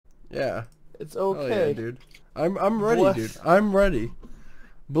Yeah. It's Oh okay. yeah, dude. I'm ready, What? dude. I'm ready.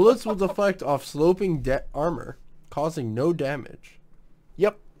 Bullets will deflect off sloping armor, causing no damage.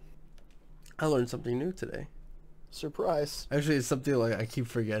 Yep. I learned something new today. Surprise. Actually, it's something like I keep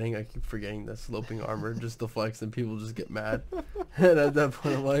forgetting. I keep forgetting that sloping armor just deflects and people just get mad. And at that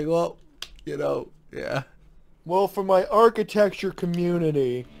point, I'm like, well, you know, yeah. Well, for my architecture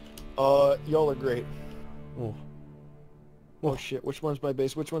community, y'all are great. Oh, Oh shit, which one's my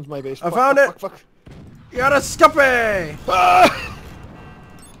base? Which one's my base? I Fuck, found fuck, it! Fuck, fuck. You're a scuppy! Ah!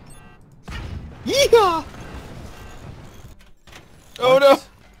 Yeehaw! Oh no!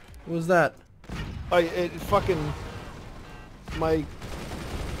 What was that? It fucking... My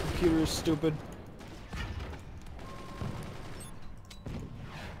computer is stupid.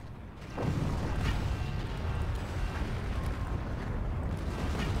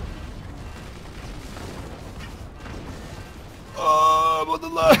 I'm on the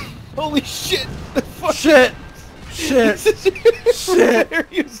line! Holy shit! The fuck? Shit! Shit! Shit!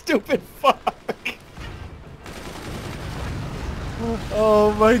 You stupid fuck!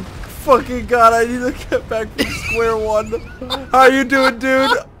 Oh my fucking god, I need to get back from square one. How you doing,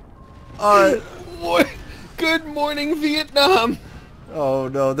 dude? Alright. What? Good morning, Vietnam! Oh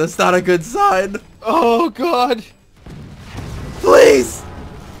no, that's not a good sign. Oh god! Please!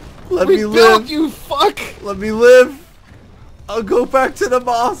 Let me Rebuild, live! you fuck! Let me live! I'll go back to the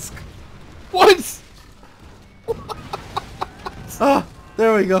mosque! What? Ah,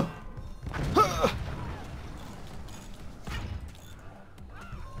 there we go.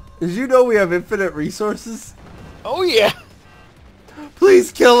 Did you know we have infinite resources? Oh yeah!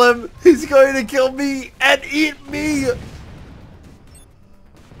 Please kill him! He's going to kill me and eat me!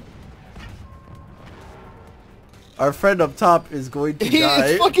 Our friend up top is going to die.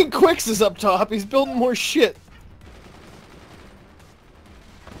 It's fucking Quicks is up top. He's building more shit.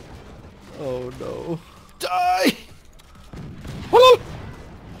 Oh no. Die! Hold on!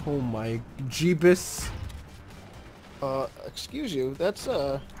 Oh my jeebus. Excuse you. That's,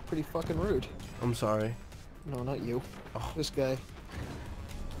 pretty fucking rude. I'm sorry. No, not you. Oh. This guy.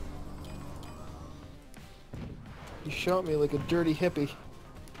 You shot me like a dirty hippie.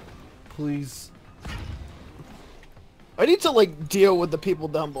 Please. I need to, like, deal with the people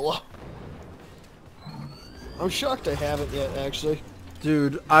down below. I'm shocked I haven't yet, actually.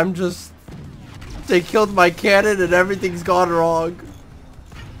 Dude, I'm just... They killed my cannon and everything's gone wrong.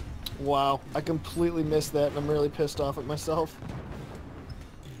 Wow, I completely missed that and I'm really pissed off at myself.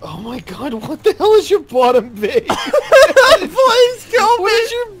 Oh my god, what the hell is your bottom base? Please kill me! What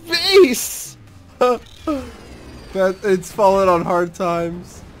is your base? That it's fallen on hard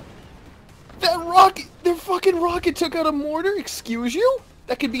times. That rocket, their fucking rocket took out a mortar? Excuse you?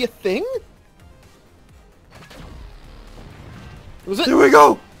 That could be a thing? Was it? There we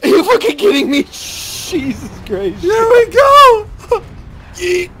go! Are you fucking kidding me? Jesus Christ. There we go!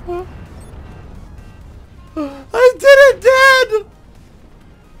 Yeet. I did it, Dad!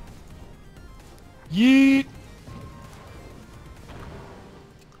 Yeet.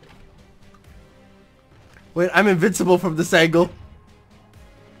 Wait, I'm invincible from this angle.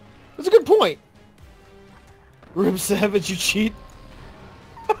 That's a good point. Rib Savage, you cheat.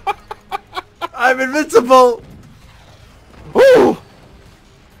 I'm invincible! Ooh!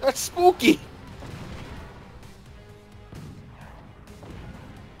 That's spooky.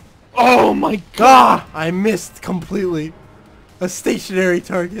 Oh my god! Ah! I missed completely. A stationary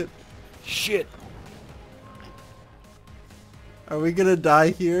target. Shit. Are we gonna die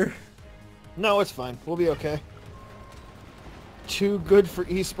here? No, it's fine. We'll be okay. Too good for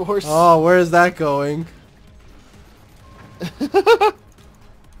esports. Oh, where is that going? Come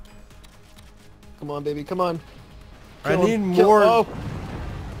on, baby. Come on. I Kill need him. more. Oh.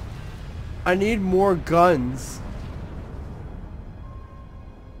 I need more guns.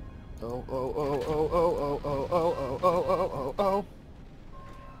 Oh, oh, oh, oh, oh, oh, oh, oh, oh, oh, oh, oh, oh.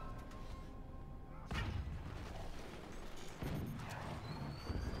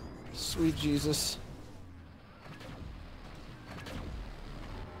 Sweet Jesus.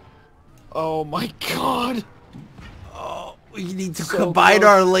 Oh my god! Oh, we need to So combine close.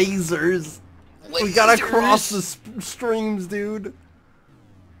 our lasers. We gotta cross the Lasers. streams, dude.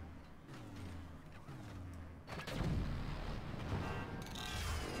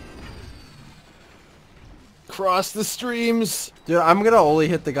 Cross the streams! Dude, I'm gonna only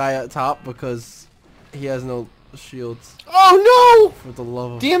hit the guy at top because he has no shields. Oh For the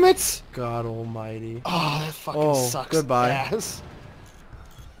love no! of Damn it! God Almighty. Oh, that fucking Oh, sucks. goodbye. Ass.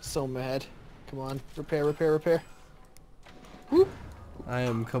 So mad. Come on. Repair, repair, repair. Whoop. I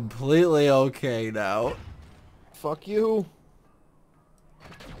am completely okay now. Fuck you.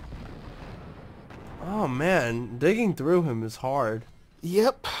 Oh man, digging through him is hard.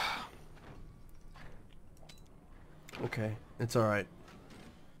 Yep. Okay, it's alright.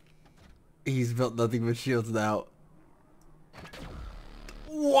 He's built nothing but shields now.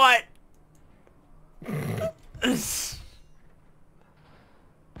 What?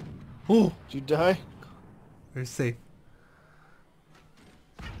 Oh, Did you die? we're safe.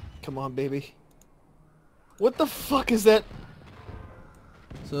 Come on, baby. What the fuck is that?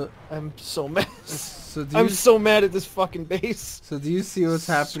 So, I'm so mad. so do I'm you, so mad at this fucking base. so do you see what's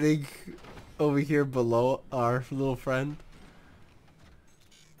happening over here below our little friend?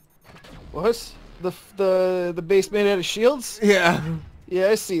 What? The base made out of shields? Yeah. Yeah,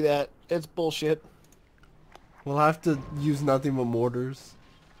 I see that. It's bullshit. We'll have to use nothing but mortars.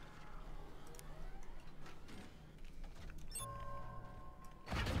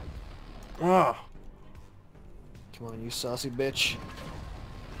 Ah. Come on, you saucy bitch.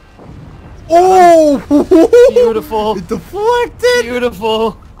 Oh! Beautiful. It deflected!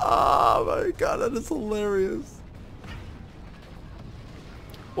 Beautiful. Oh my god, that is hilarious.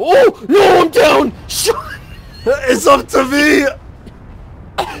 Oh! No, I'm down! Shut It's up to me!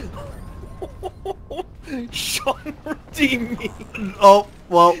 Sean, redeem me. Oh,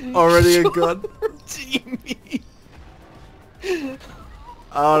 well, already a gun. Redeem me.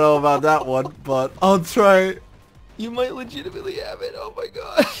 I don't know about that one, but I'll try. You might legitimately have it. Oh my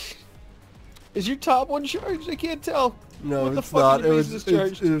god. Is your top one charged? I can't tell. No, What the it's fuck not. is It your was, base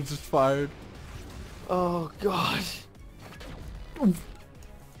discharged? it was just fired. Oh god.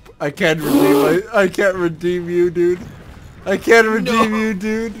 I can't redeem I can't redeem you, dude. I can't redeem you,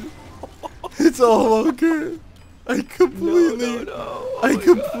 dude. It's all okay. I completely Oh I my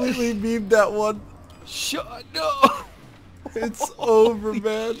completely memed that one. God. Shut no. It's over,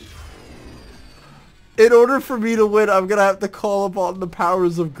 man. In order for me to win, I'm gonna have to call upon the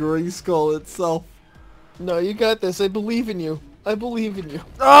powers of Grayskull itself. No, you got this. I believe in you. I believe in you.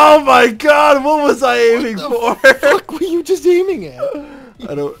 Oh my god, what was I aiming for? What the fuck were you just aiming at?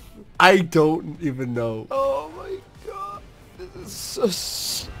 I don't even know. Oh my god. This is so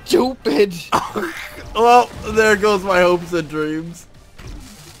stupid. Well, there goes my hopes and dreams.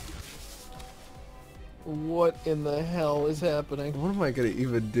 What in the hell is happening? What am I gonna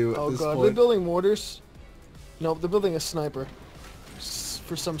even do at Oh this god, point? they're building mortars. Nope, they're building a sniper.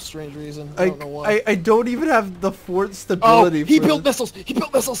 For some strange reason. I don't know why. I don't even have the fort Oh, stability he for built this. missiles! He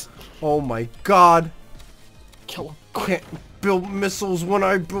built missiles! Oh my god. Kill him. Can't build missiles when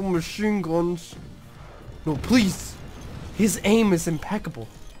I build machine guns. No, please. His aim is impeccable.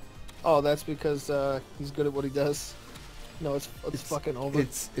 Oh, that's because he's good at what he does. No, it's fucking over.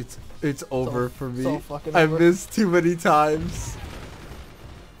 It's over for me. It's all fucking I over. missed too many times.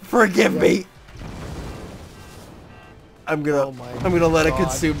 Forgive me. I'm Oh my gonna let it God.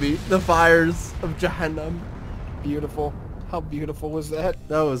 consume me. The fires of Jahannam. Beautiful. How beautiful was that?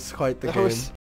 That was quite the That game. was